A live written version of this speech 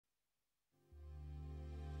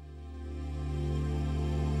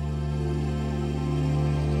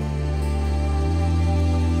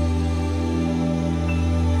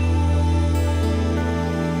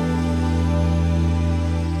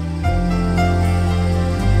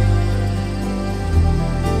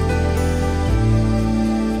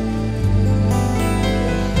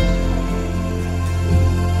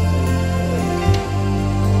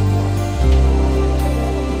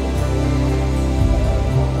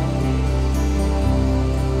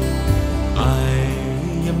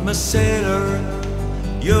a sailor,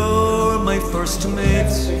 you're my first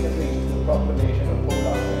mate.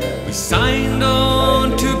 We signed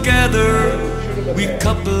on together, we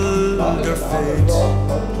coupled our fate.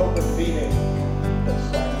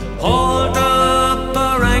 Hauled up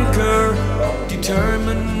our anchor,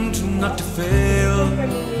 determined not to fail.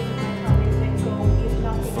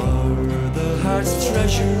 For the heart's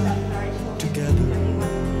treasure, together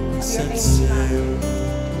we set sail.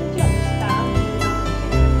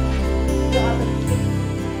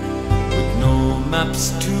 With no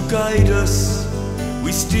maps to guide us,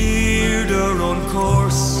 we steered our own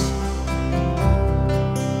course.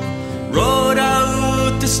 Rode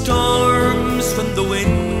out the storms when the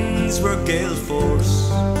winds were gale force.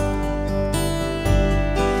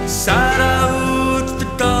 Sat out the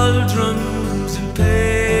doldrums in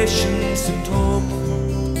patience and hope.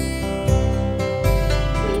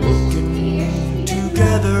 Working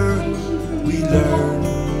together, we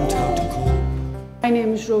learned how to cope. My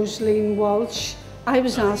name is Rosaline Walsh. I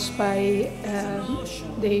was asked by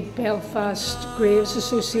the Belfast Graves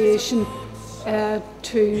Association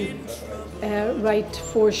to write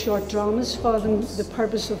 4 short dramas for them, the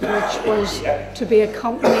purpose of which was to be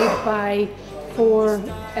accompanied by 4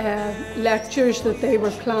 lectures that they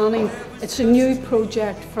were planning. It's a new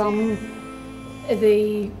project from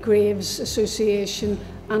the Graves Association,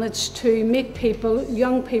 and it's to make people,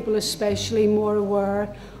 young people especially, more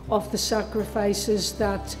aware of the sacrifices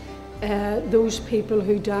that those people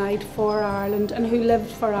who died for Ireland and who lived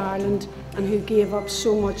for Ireland and who gave up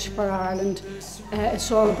so much for Ireland.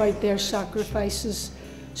 It's all about their sacrifices.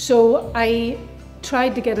 So I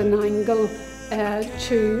tried to get an angle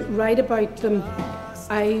to write about them.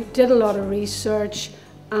 I did a lot of research,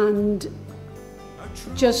 and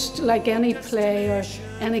just like any play or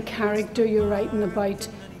any character you're writing about,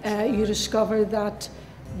 you discover that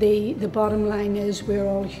the bottom line is we're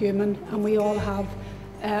all human and we all have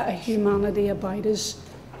a humanity about us.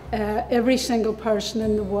 Every single person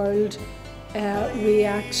in the world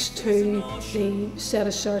reacts to the set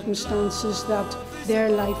of circumstances that their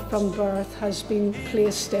life from birth has been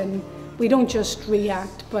placed in. We don't just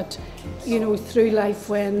react, but you know, through life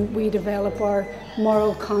when we develop our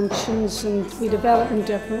moral conscience, and we develop in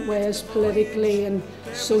different ways politically and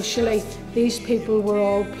socially, these people were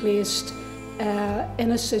all placed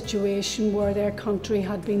in a situation where their country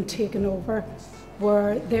had been taken over,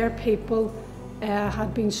 where their people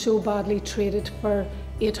had been so badly treated for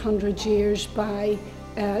 800 years by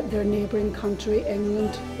their neighbouring country,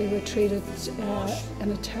 England. They were treated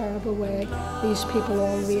in a terrible way. These people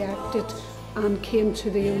all reacted and came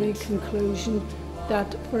to the only conclusion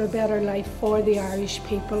that for a better life for the Irish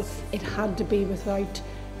people, it had to be without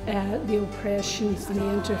the oppression and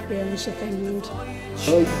the interference of England.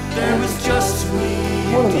 There was just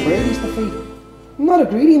me. One of the Brady's defeat. I'm not a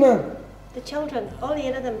greedy man. The children, all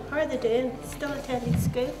 8 of them, how are they doing? Still attending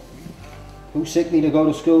school? Too sickly to go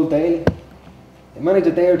to school daily. They manage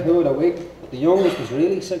a day or 2 a week, but the youngest was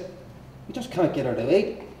really sick. We just can't get her to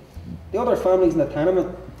eat. The other families in the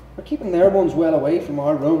tenement are keeping their ones well away from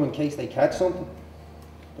our room in case they catch something.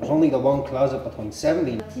 There's only the one closet between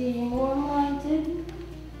 70.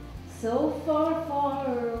 So far, far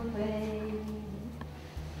away,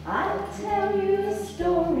 I'll tell you a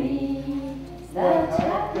story that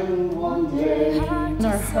happened one day. And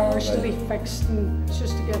our hair's to be fixed, and it's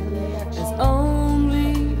just to give them the extra. As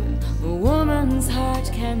only a woman's heart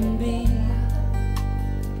can be.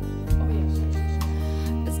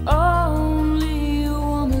 As only a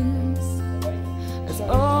woman's. As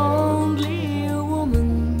only a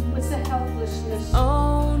woman. With the helplessness.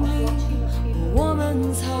 Only a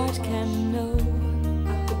woman's heart can know.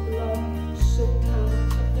 At the blood so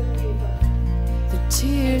talented of the river. The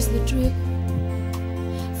tears that drip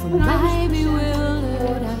from my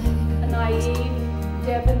bewildered eyes. A naive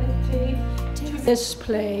divinity. This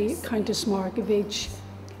play, Countess Markievicz,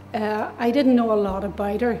 I didn't know a lot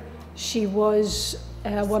about her. She was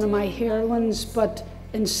one of my heroines, but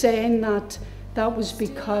in saying that, that was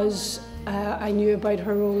because I knew about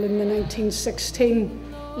her role in the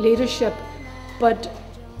 1916 leadership. But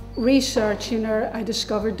researching her, I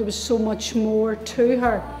discovered there was so much more to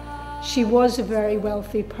her. She was a very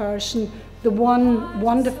wealthy person. The one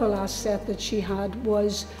wonderful asset that she had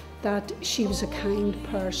was that she was a kind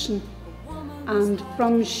person. And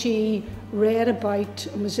from she read about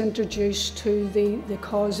and was introduced to the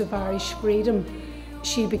cause of Irish freedom,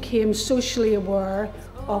 she became socially aware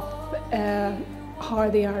of how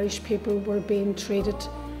the Irish people were being treated.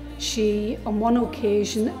 She, on one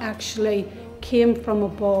occasion, actually came from a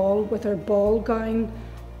ball with her ball gown,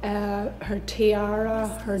 her tiara,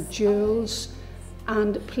 her jewels,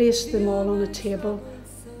 and placed them all on a table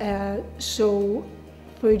so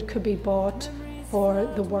food could be bought for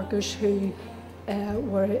the workers who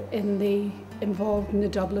were involved in the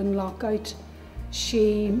Dublin lockout.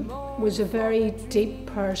 She was a very deep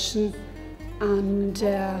person, and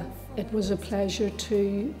it was a pleasure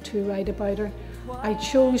to write about her. I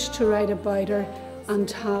chose to write about her and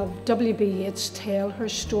have W.B. Yeats tell her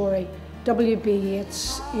story. W.B.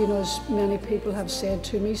 Yeats, you know, as many people have said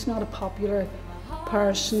to me, he's not a popular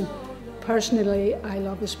person. Personally, I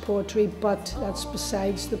love his poetry, but that's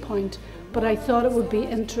besides the point. But I thought it would be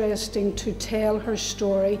interesting to tell her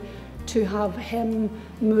story, to have him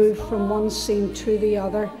move from one scene to the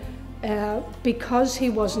other, because he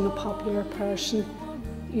wasn't a popular person.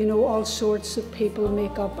 You know, all sorts of people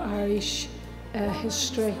make up Irish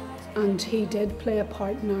history, and he did play a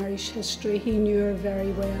part in Irish history. He knew her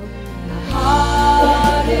very well. My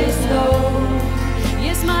heart is low,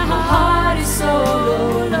 yes, my heart is so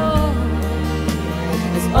low, low,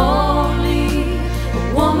 as only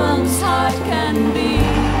a woman's heart can be.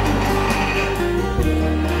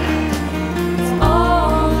 It's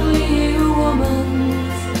only a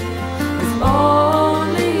woman's, it's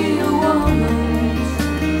only a woman's,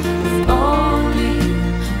 it's only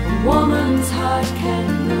a woman's heart can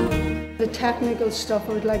know. The technical stuff,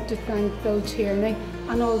 I would like to thank Bill Tierney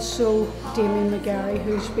and also Damien McGarry,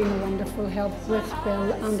 who's been a wonderful help with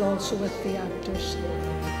Bill and also with the actors.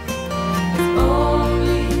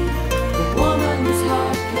 Only a woman's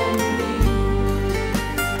heart can be.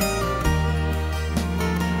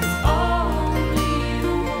 Only a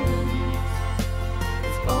woman.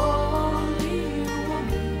 Only a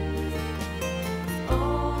woman.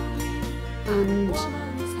 And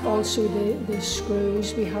also the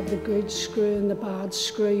screws. We have the good screw and the bad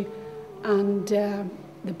screw, and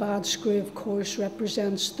the bad screw, of course,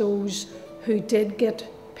 represents those who did get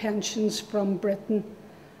pensions from Britain,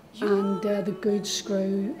 and the good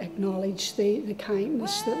screw acknowledged the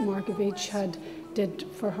kindness that Markievicz did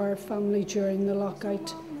for her family during the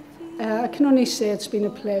lockout. I can only say it's been a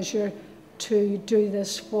pleasure to do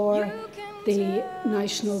this for the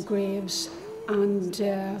national graves and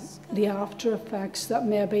the after effects, that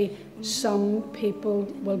maybe some people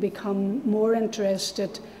will become more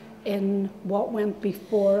interested in what went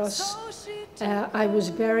before us. I was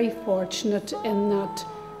very fortunate in that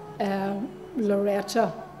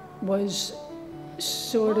Loretta was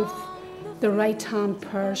sort of the right-hand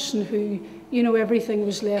person who, you know, everything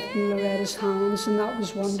was left in Loretta's hands, and that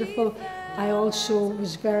was wonderful. I also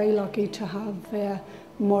was very lucky to have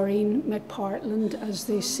Maureen McPartland as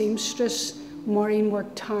the seamstress. Maureen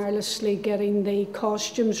worked tirelessly getting the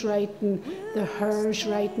costumes right and the hairs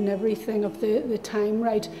right and everything of the time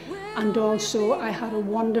right. And also I had a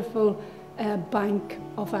wonderful bank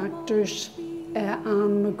of actors,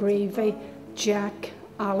 Anne McGreevy, Jack,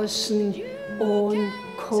 Alison, Owen,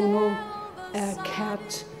 Conal,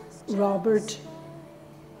 Kat, Robert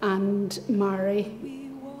and Mary,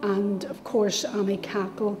 and of course Annie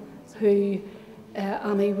Cackle, who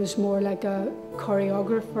Annie was more like a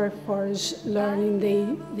choreographer for us, learning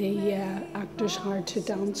the actors hard to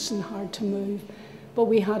dance and hard to move. But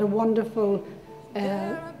we had a wonderful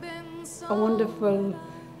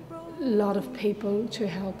lot of people to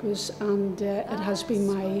help us, and it has been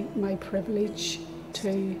my privilege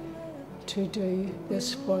to do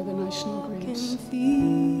this for the National Graves.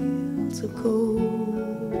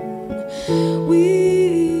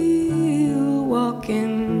 We'll walk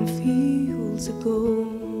in fields of gold.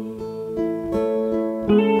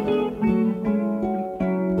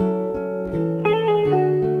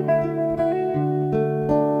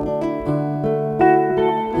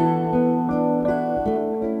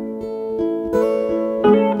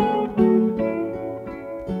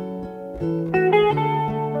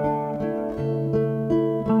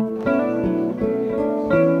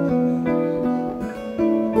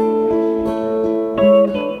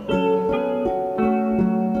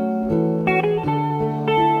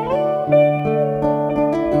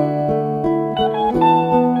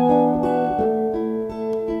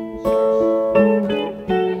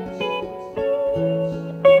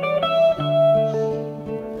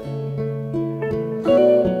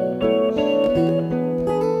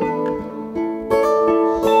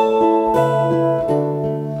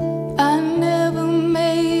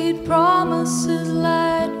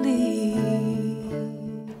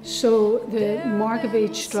 So the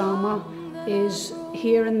Markievicz drama is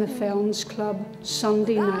here in the Felons Club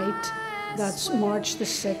Sunday night. That's March the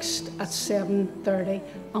 6th at 7:30,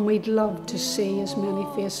 and we'd love to see as many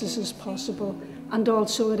faces as possible. And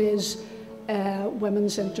also it is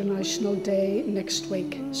Women's International Day next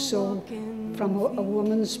week. So from a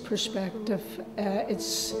woman's perspective,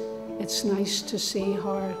 it's it's nice to see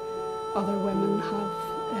how other women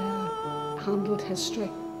have handled history.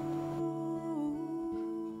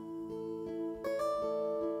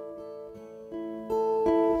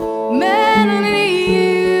 Many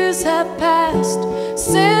years have passed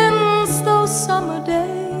since those summer days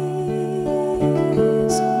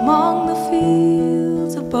among the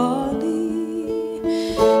fields of barley.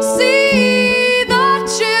 See the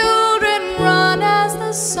children run as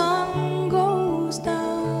the sun goes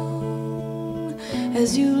down,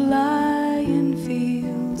 as you lie in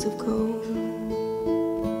fields of gold.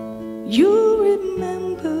 You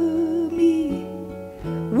remember me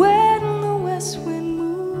when the west wind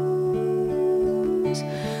moves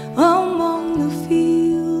among the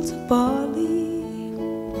fields of barley.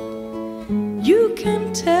 You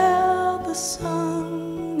can tell the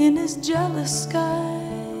sun in his jealous sky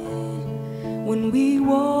when we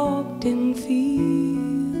walked in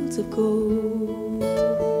fields of gold.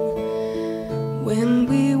 When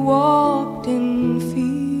we walked in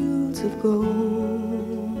fields of gold.